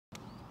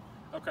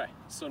Okay,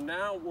 so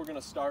now we're going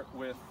to start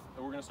with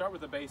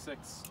the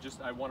basics.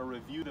 I want to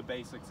review the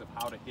basics of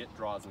how to hit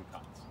draws and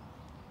cuts.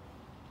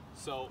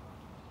 So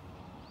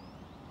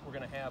we're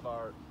going to have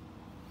our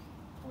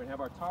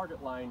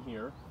target line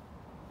here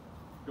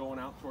going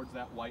out towards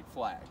that white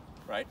flag,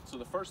 right? So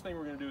the first thing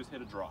we're going to do is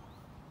hit a draw.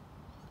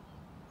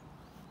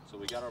 So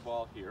we got our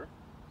ball here.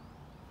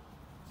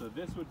 So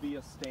this would be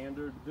a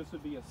standard,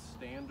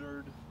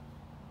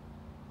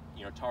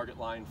 target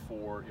line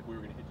for if we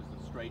were going to hit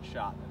just a straight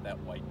shot at that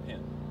white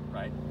pin,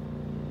 right?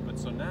 But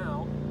so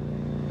now,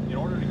 in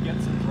order to get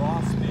some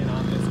draw spin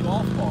on this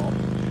golf ball,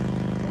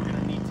 we're going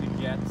to need to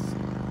get,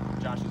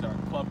 our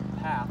club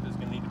path is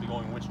going to need to be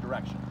going which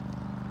direction?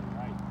 To the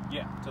right.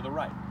 Yeah, to the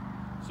right.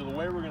 So the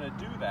way we're going to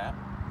do that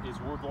is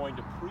we're going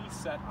to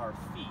preset our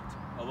feet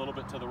a little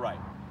bit to the right.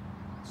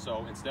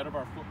 So instead of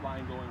our foot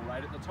line going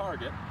right at the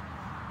target,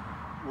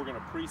 we're going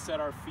to preset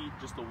our feet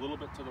just a little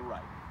bit to the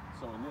right.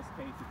 So in this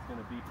case, it's going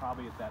to be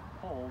probably at that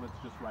pole that's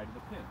just right of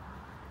the pin.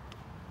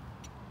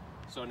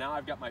 So now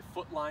I've got my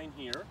foot line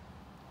here.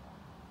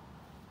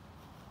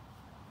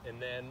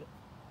 And then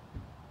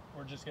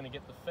we're just going to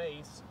get the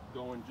face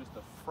going just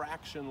a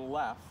fraction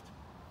left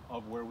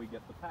of where we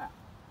get the path.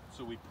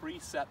 So we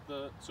preset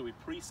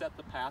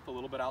the path a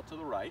little bit out to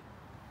the right.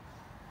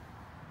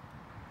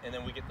 And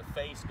then we get the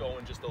face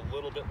going just a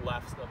little bit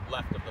left of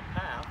the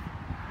path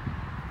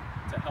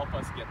to help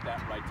us get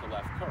that right to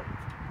left curve.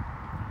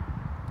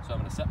 So I'm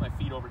going to set my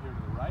feet over here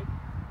to the right.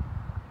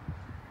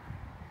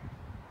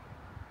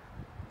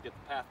 Get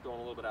the path going a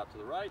little bit out to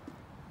the right.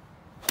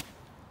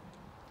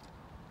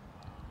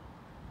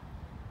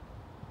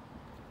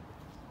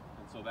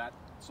 And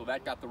so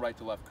that got the right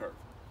to left curve.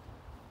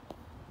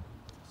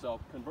 So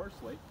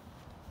conversely,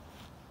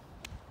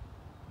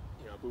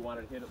 if we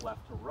wanted to hit it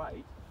left to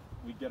right,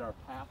 we get our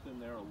path in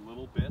there a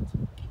little bit.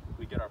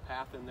 We get our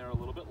path in there a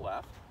little bit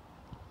left.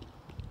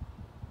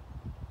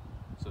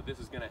 So this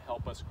is going to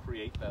help us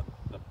create the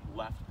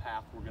left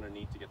path we're going to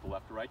need to get the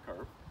left to right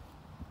curve.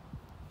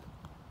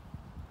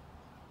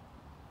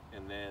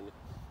 And then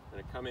we're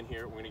going to come in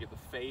here, we're going to get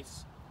the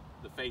face.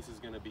 The face is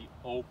going to be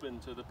open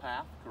to the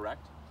path,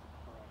 correct?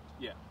 Correct.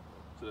 Yeah.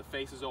 So the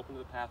face is open to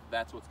the path,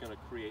 that's what's going to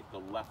create the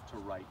left to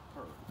right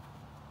curve.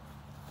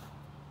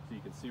 So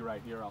you can see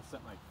right here, I'll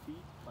set my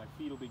feet. My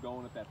feet will be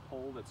going at that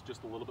pole that's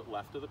just a little bit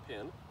left of the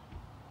pin.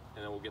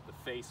 And then we'll get the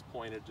face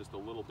pointed just a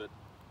little bit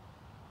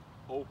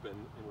open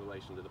in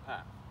relation to the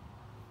path.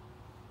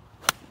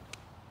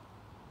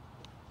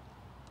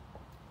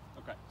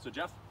 Okay, so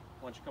Jeff,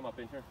 why don't you come up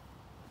in here?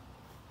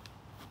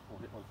 We'll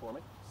hit one for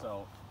me.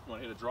 So, you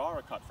want to hit a draw or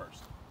a cut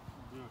first?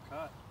 We'll do a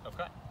cut.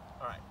 Okay,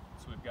 all right.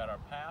 So we've got our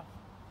path.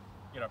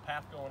 Get our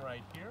path going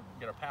right here.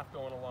 Get our path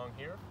going along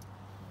here.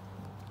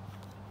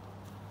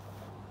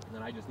 And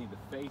then I just need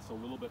the face a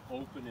little bit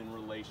open in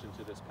relation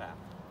to this path.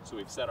 So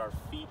we've set our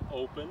feet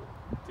open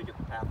to get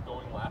the path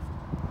going left.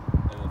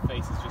 And the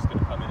face is just going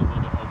to come in a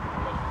little bit open in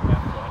relation to the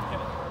path. Go ahead and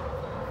hit it.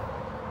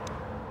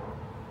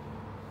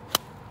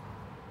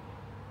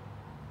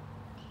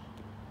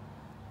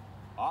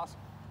 Awesome.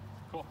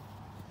 Cool.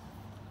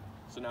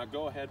 So now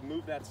go ahead,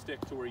 move that stick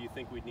to where you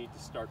think we'd need to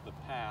start the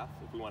path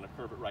if we want to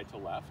curve it right to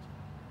left.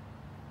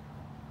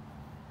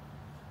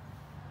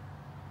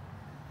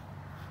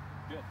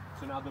 Good.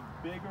 So now the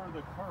bigger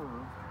the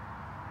curve,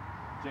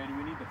 JD,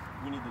 we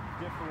need the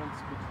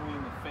difference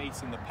between the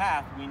face and the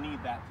path. We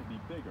need that to be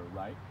bigger,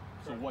 right?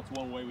 So what's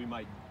one way we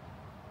might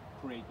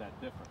create that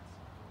difference?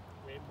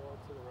 Way more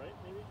to the right,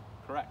 maybe?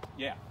 Correct,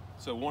 yeah.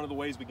 So one of the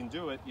ways we can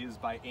do it is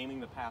by aiming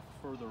the path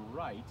further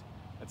right.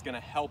 That's going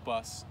to help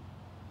us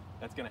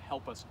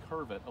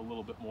curve it a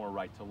little bit more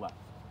right to left.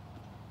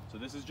 So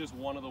this is just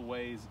one of the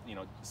ways,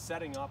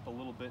 setting up a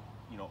little bit,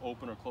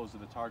 open or close to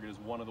the target is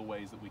one of the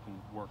ways that we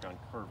can work on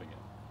curving it.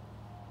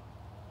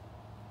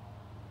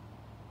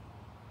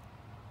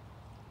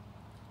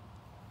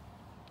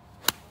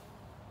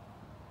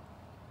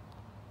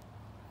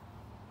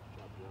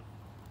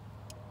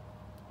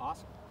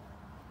 Awesome.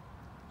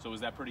 So is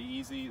that pretty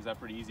easy? Is that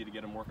pretty easy to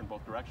get them working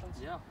both directions?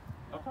 Yeah.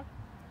 Okay.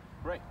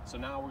 Great. So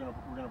now we're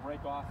gonna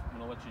break off. I'm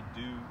gonna let you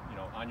do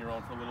on your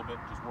own for a little bit,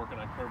 just working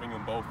on curving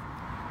them both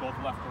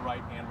left to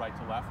right and right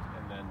to left,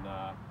 and then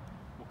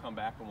we'll come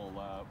back and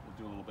we'll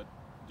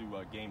do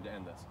a game to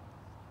end this.